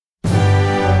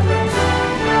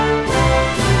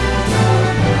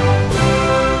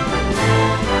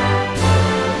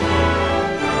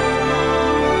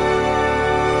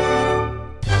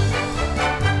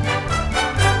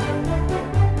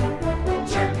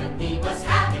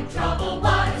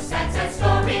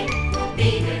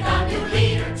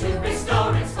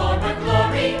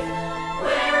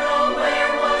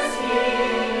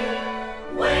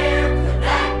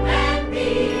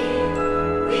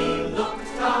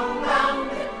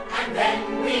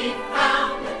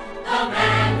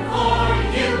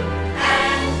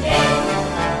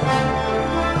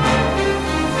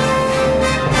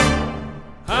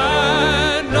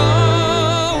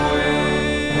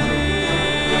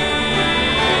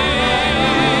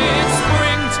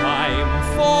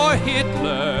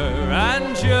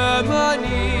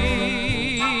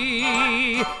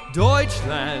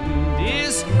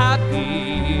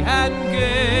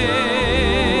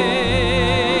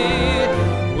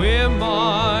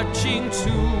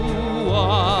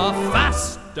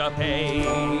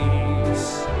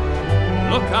pace.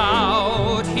 Look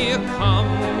out, here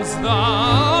comes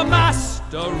the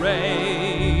master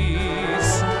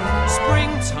race.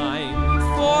 Springtime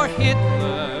for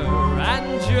Hitler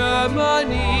and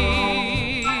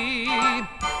Germany.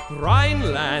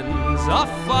 Rhineland's a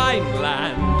fine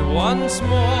land once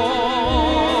more.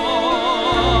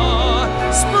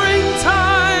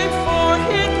 Springtime for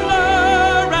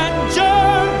Hitler and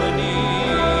Germany.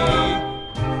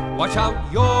 Watch out,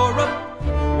 Europe,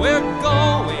 we're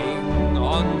going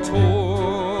on tour.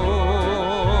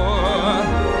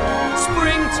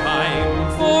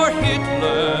 Springtime for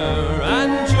Hitler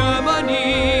and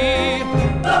Germany.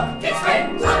 Look, it's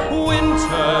springtime.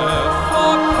 Winter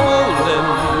for Poland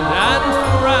and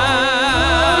France.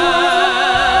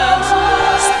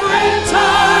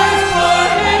 Springtime for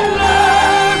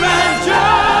Hitler and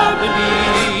Germany.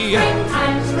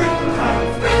 Springtime, springtime,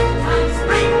 springtime,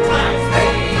 springtime,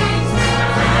 springtime.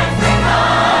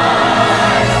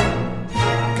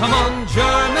 Come on,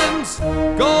 Germans,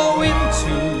 go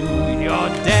into your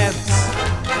dance.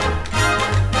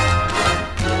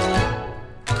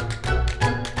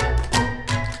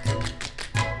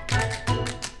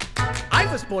 I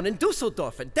was born in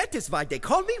Dusseldorf, and that is why they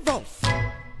call me Wolf.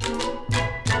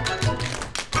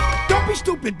 Don't be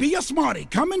stupid, be a smarty.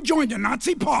 Come and join the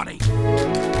Nazi party.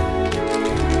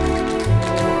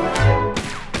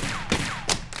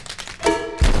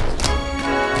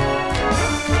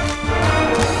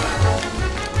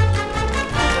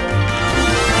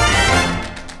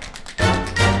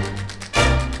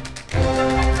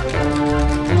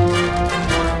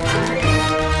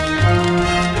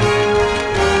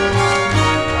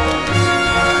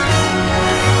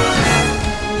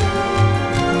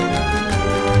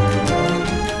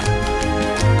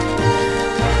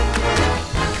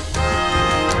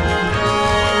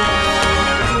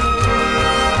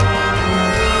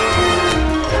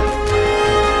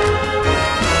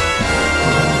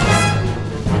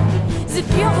 The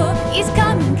Führer is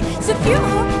coming. The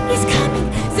Führer is coming.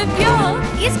 The Führer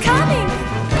is coming.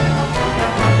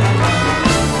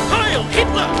 Heil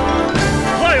Hitler!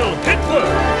 Heil Hitler!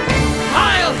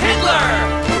 Heil Hitler!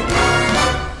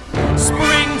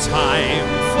 Springtime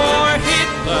for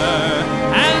Hitler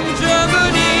and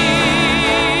Germany.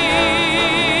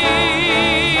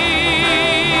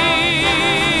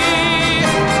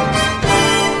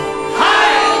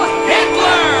 Heil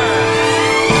Hitler!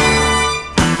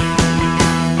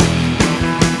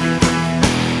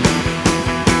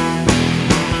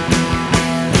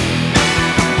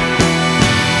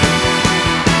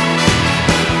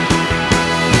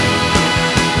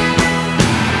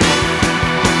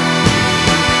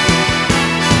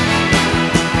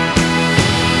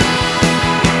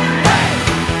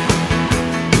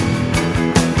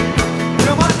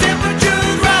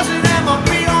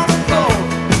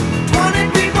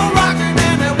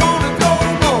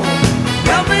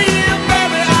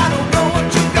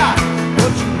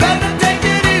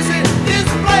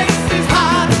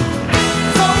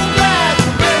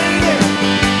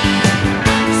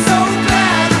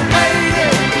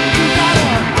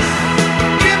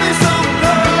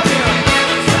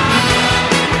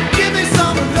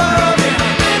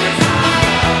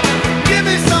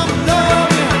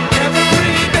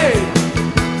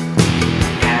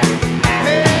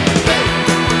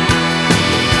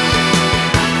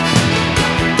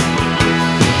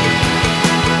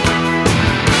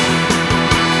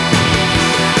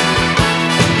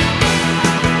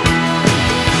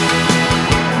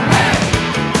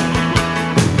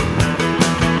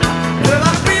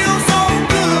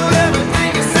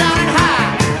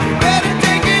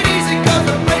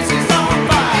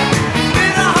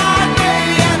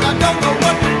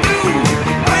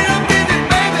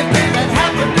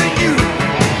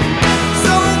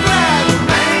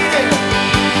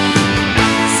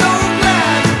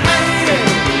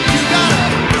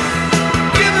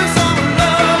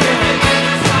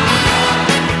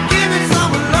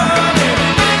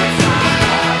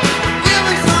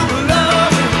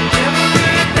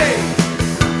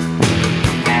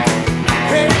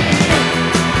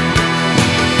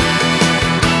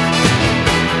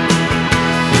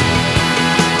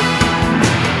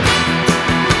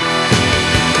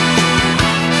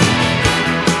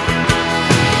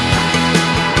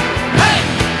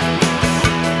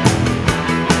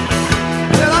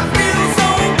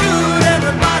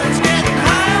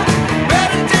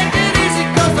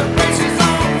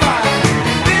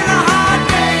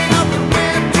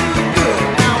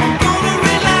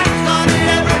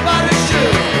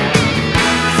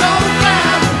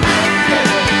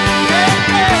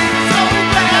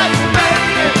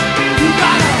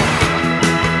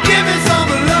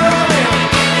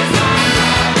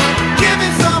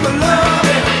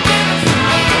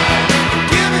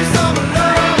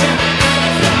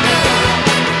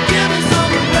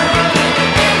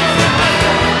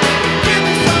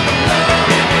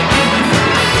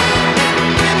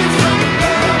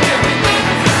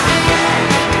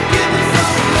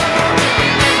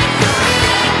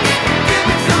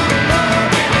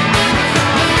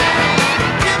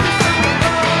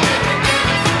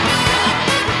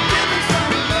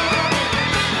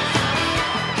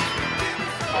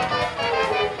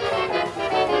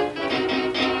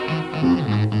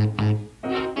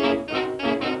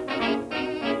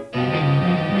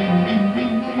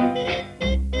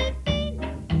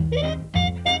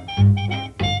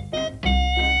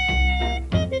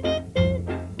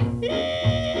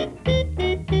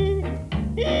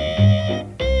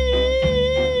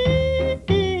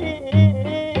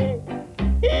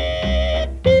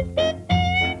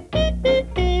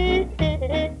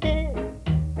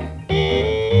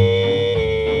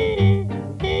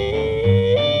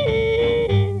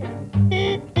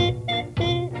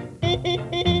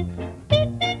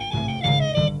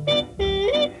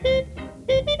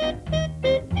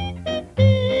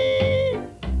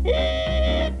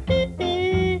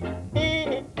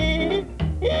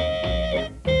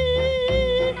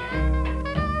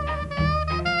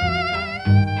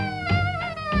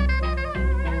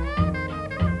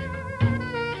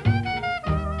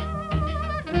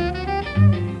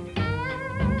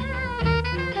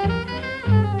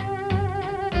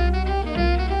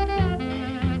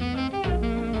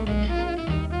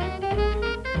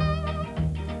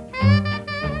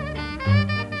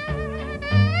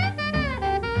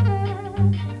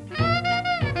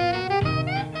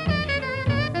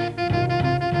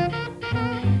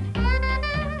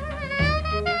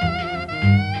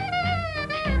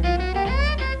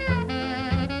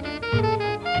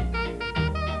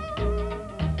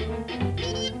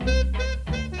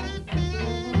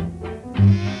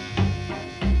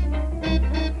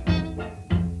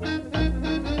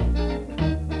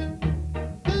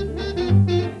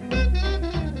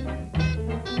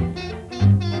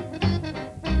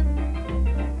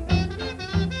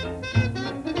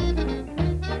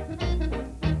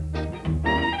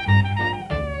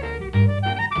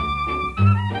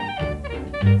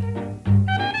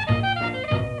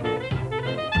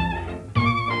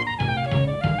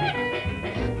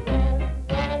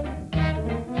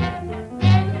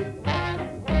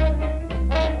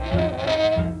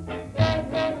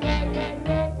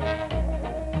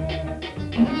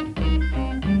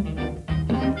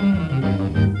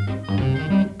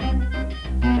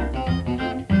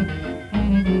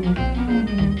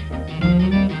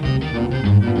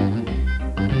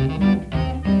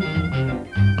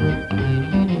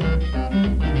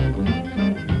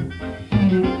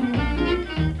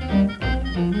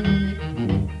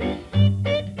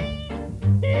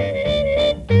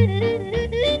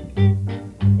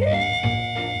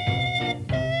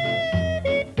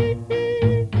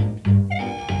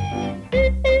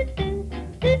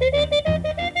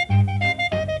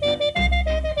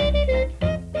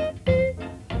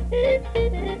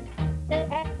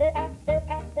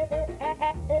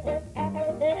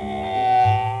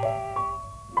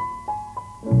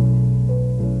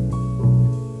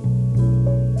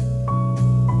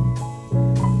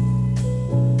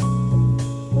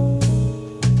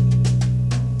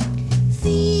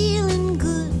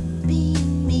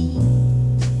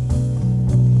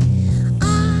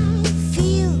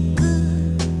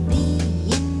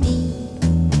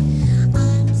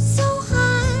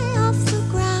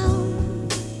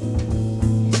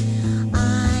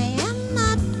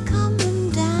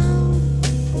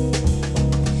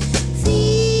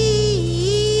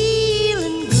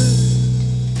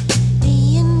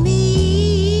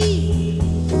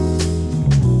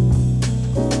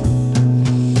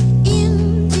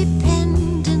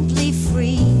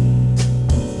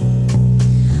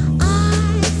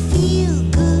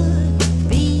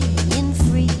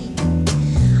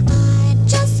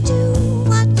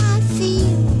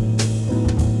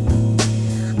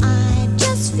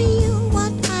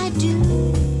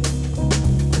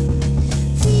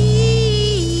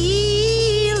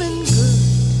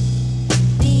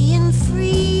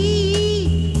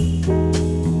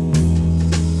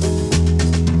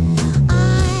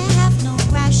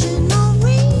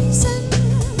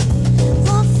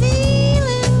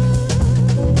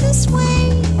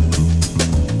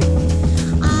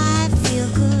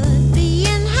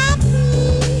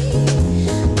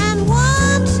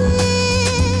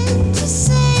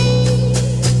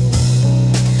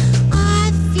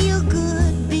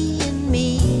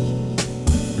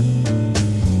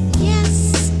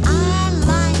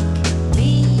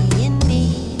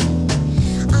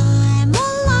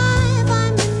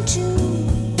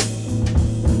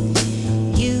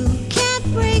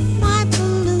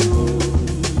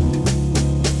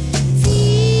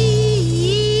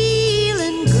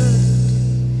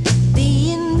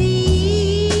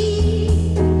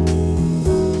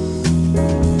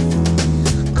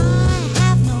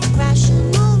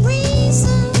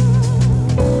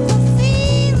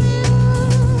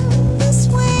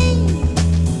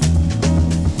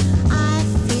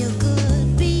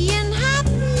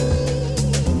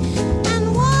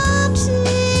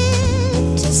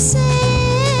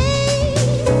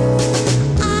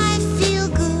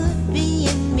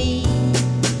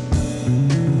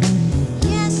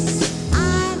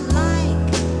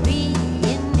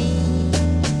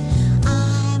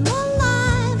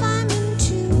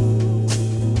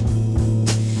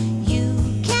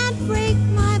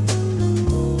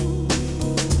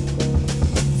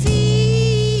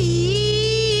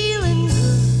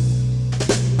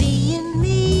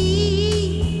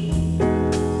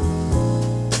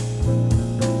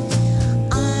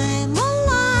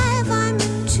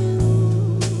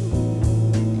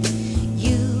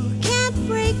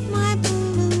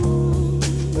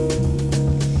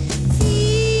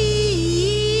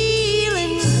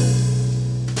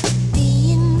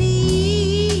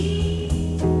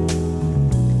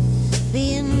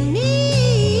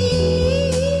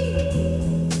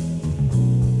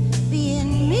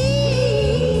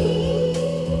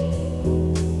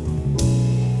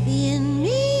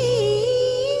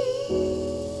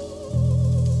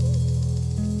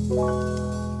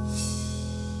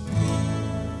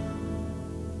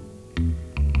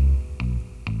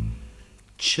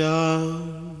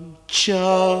 Ciao,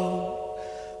 ciao,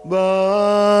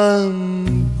 bambina,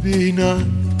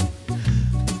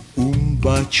 un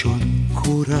bacio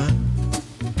ancora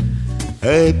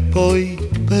e poi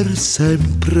per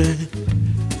sempre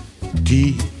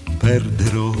ti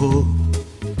perderò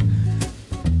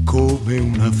come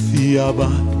una fiaba.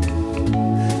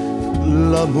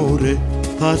 L'amore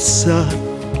passa,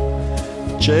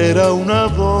 c'era una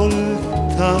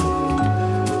volta,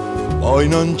 poi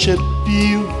non c'è più.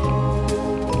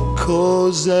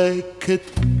 Cos'è che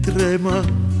trema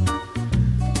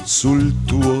sul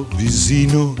tuo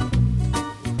visino?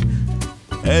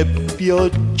 È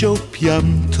pioggia o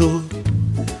pianto?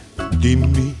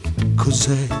 Dimmi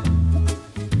cos'è.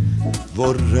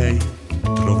 Vorrei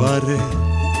trovare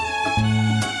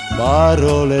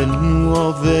parole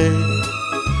nuove,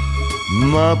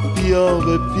 ma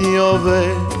piove,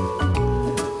 piove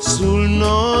sul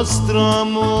nostro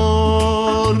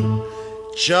amor.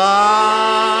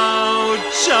 Ciao,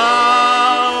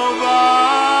 ciao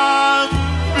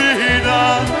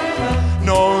bambina,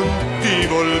 non ti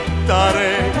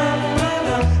voltare,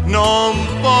 non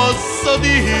posso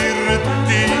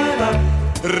dirti,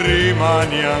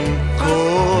 rimani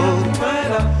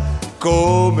ancora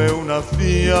come una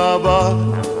fiaba.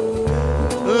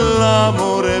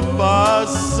 L'amore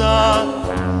passa,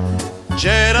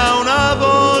 c'era una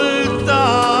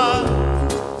volta,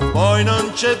 poi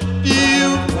non c'è più.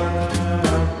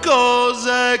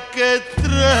 Cos'è che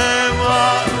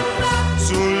trema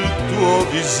sul tuo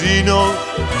visino?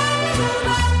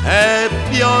 È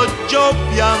pioggia o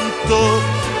pianto?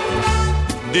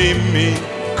 Dimmi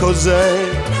cos'è.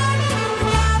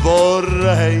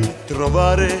 Vorrei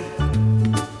trovare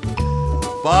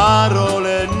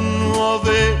parole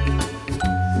nuove,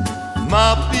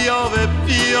 ma piove,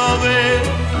 piove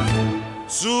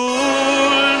sul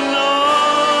nostro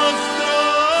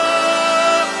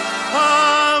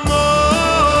amore.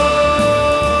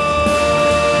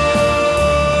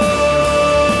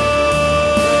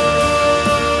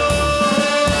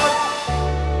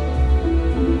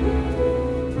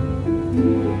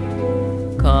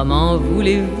 Comment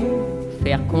voulez-vous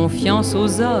faire confiance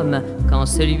aux hommes quand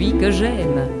celui que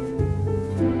j'aime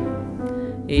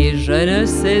et je ne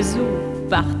sais où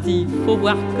parti, faut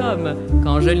voir comme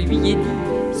quand je lui ai dit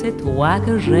c'est toi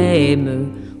que j'aime.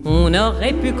 On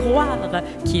aurait pu croire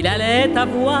qu'il allait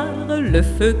avoir le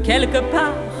feu quelque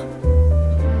part.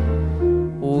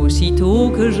 Aussitôt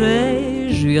que j'ai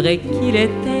juré qu'il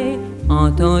était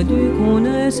entendu qu'on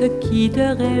ne se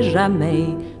quitterait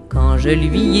jamais, quand je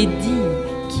lui ai dit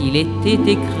qu'il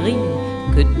était écrit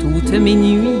que toutes mes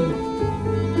nuits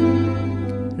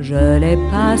je les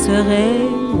passerai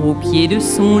au pied de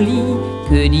son lit.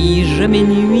 Que dis-je, mes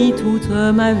nuits, toute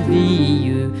ma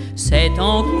vie. C'est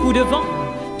en coup de vent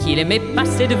qu'il m'est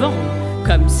passé devant,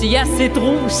 comme si à ses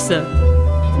trousses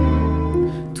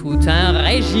tout un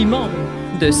régiment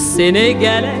de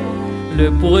Sénégalais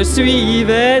le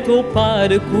poursuivait au pas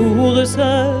de course.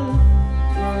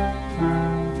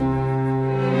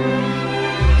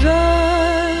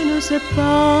 Je ne sais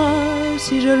pas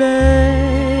si je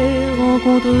l'ai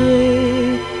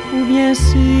rencontré ou bien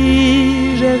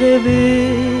si j'ai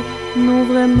rêvé. Non,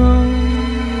 vraiment,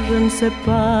 je ne sais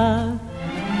pas.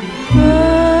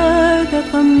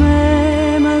 Peut-être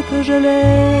même que je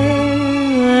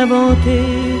l'ai inventé,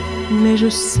 mais je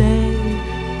sais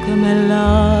comme elle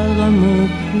a mon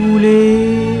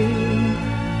poulet.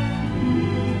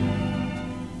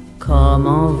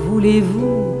 Comment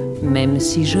voulez-vous, même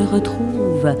si je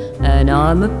retrouve un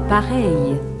homme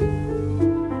pareil,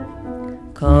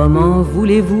 Comment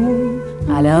voulez-vous,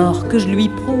 alors que je lui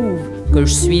prouve que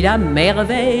je suis la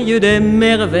merveille des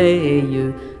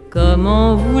merveilles?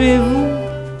 Comment voulez-vous,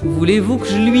 voulez-vous que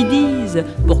je lui dise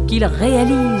pour qu'il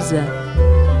réalise?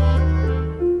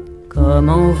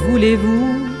 Comment voulez-vous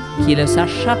qu'il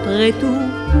sache après tout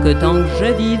que tant que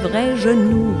je vivrai, je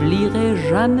n'oublierai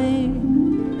jamais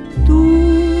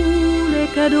tous les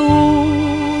cadeaux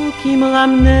qui me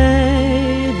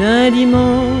ramenaient d'un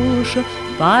dimanche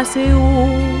passé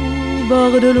au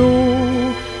bord de l'eau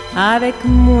avec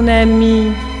mon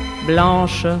amie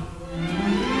Blanche.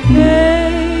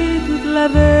 Et toute la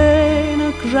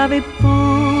veine que j'avais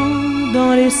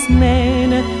pendant les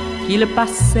semaines qu'il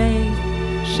passait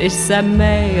chez sa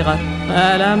mère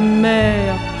à la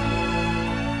mer.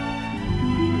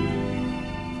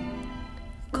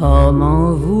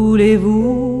 Comment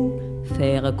voulez-vous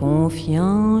faire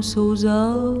confiance aux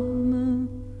hommes?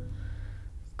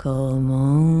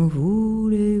 Comment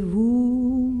voulez-vous?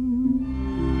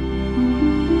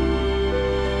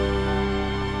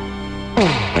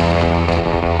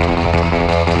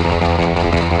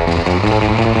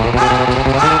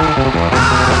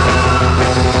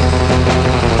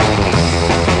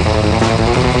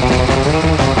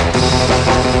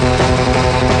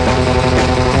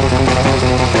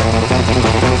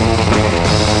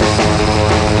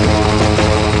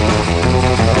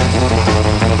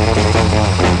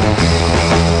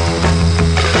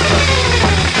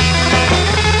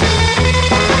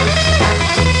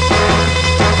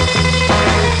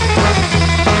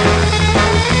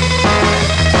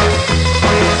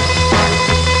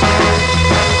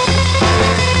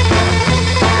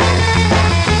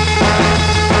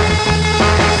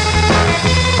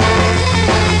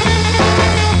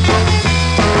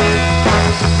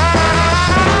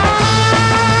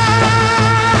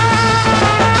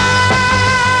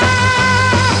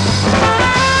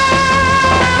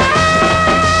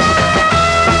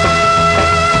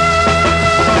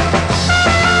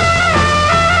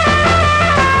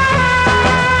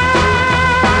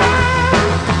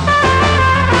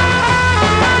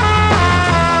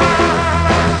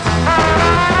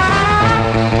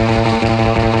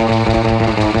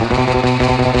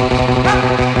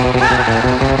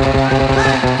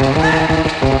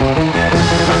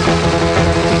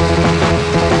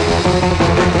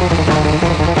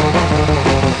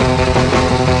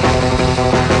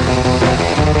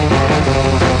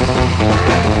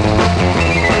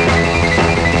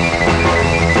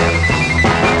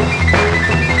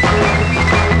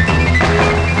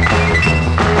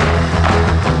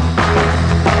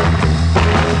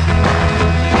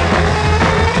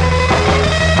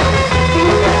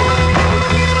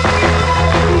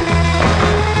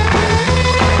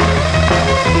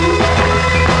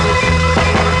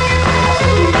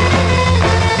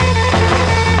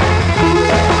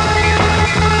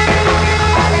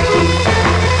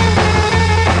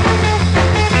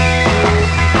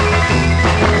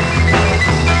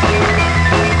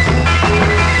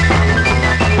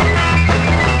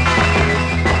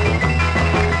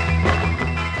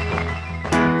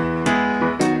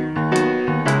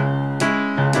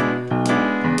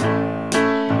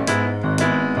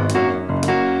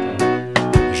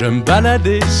 Je me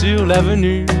baladais sur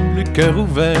l'avenue, le cœur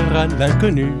ouvert à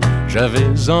l'inconnu. J'avais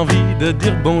envie de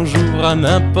dire bonjour à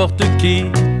n'importe qui,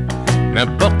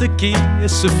 et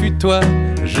ce fut toi.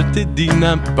 Je t'ai dit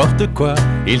n'importe quoi,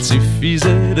 il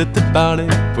suffisait de te parler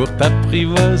pour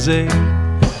t'apprivoiser.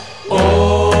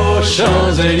 Aux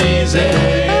Champs-Élysées,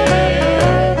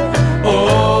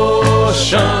 aux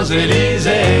Champs-Élysées,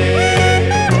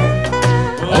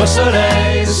 au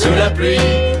soleil, sous la pluie,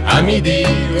 à midi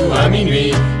ou à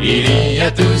minuit, il y a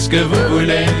tout ce que vous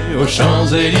voulez aux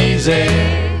Champs-Élysées.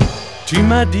 Tu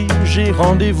m'as dit j'ai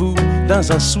rendez-vous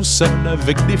dans un sous-sol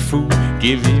avec des fous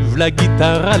qui vivent la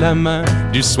guitare à la main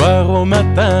du soir au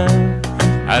matin.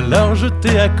 Alors je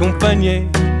t'ai accompagné,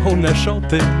 on a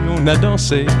chanté, on a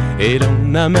dansé et l'on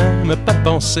n'a même pas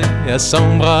pensé à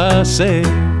s'embrasser.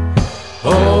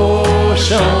 Aux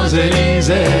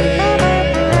Champs-Élysées,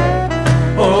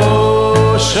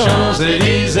 aux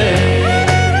Champs-Élysées,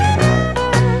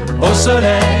 au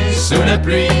soleil, sous la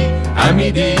pluie, à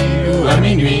midi ou à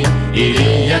minuit,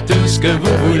 il y a tout ce que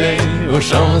vous voulez aux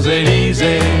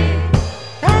Champs-Élysées.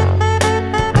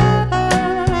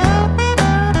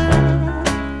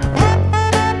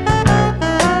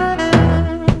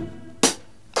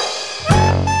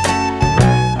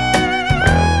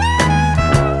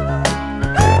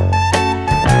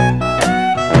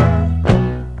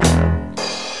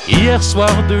 Hier soir,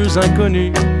 deux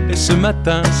inconnus, et ce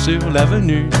matin sur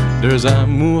l'avenue, deux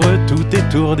amoureux tout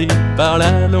étourdis par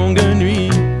la longue nuit.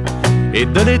 Et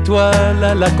de l'étoile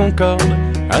à la Concorde,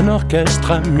 un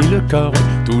orchestre à 1000 cordes,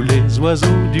 tous les oiseaux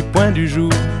du point du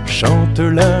jour chantent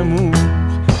l'amour.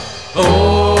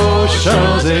 Aux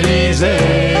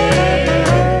Champs-Élysées,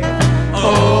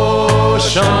 aux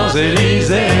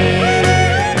Champs-Élysées,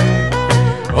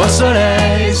 au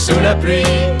soleil, sous la pluie,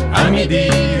 à midi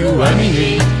ou à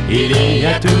minuit, il y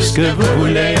a tout ce que vous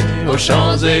voulez aux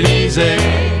Champs-Élysées.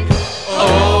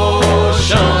 Aux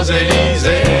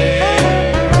Champs-Élysées,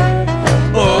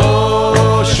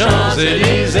 aux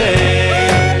Champs-Élysées,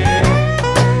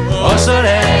 au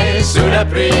soleil, sous la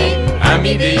pluie, à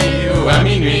midi ou à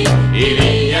minuit,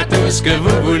 il y a tout ce que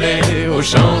vous voulez aux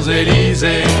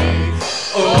Champs-Élysées.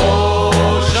 Aux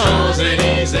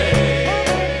Champs-Élysées.